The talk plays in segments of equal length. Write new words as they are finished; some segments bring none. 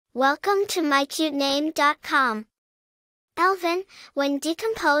Welcome to mycutename.com. Elvin, when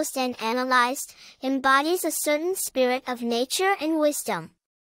decomposed and analyzed, embodies a certain spirit of nature and wisdom.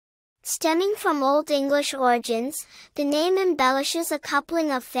 Stemming from Old English origins, the name embellishes a coupling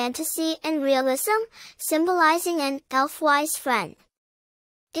of fantasy and realism, symbolizing an elf-wise friend.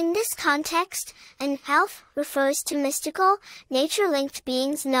 In this context, an elf refers to mystical, nature-linked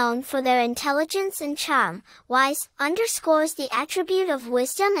beings known for their intelligence and charm. Wise underscores the attribute of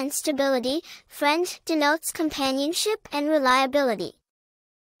wisdom and stability. Friend denotes companionship and reliability.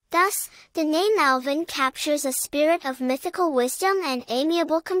 Thus, the name Elvin captures a spirit of mythical wisdom and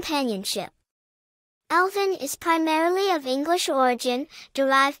amiable companionship. Elvin is primarily of English origin,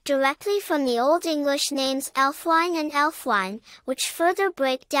 derived directly from the Old English names Elfwine and Elfwine, which further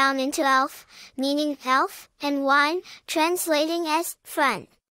break down into elf, meaning elf, and wine, translating as friend.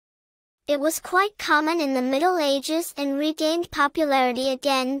 It was quite common in the Middle Ages and regained popularity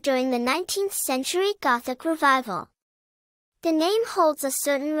again during the 19th century Gothic revival. The name holds a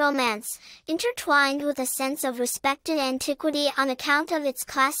certain romance, intertwined with a sense of respected antiquity on account of its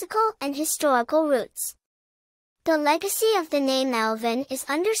classical and historical roots. The legacy of the name Elvin is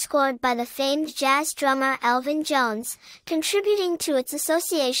underscored by the famed jazz drummer Elvin Jones, contributing to its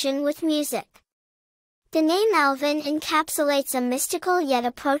association with music. The name Elvin encapsulates a mystical yet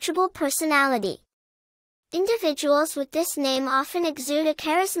approachable personality. Individuals with this name often exude a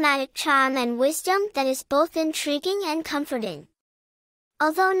charismatic charm and wisdom that is both intriguing and comforting.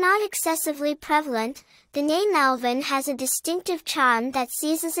 Although not excessively prevalent, the name Elvin has a distinctive charm that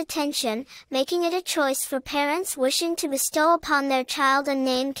seizes attention, making it a choice for parents wishing to bestow upon their child a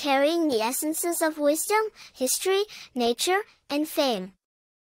name carrying the essences of wisdom, history, nature, and fame.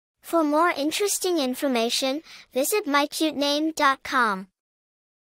 For more interesting information, visit mycutename.com.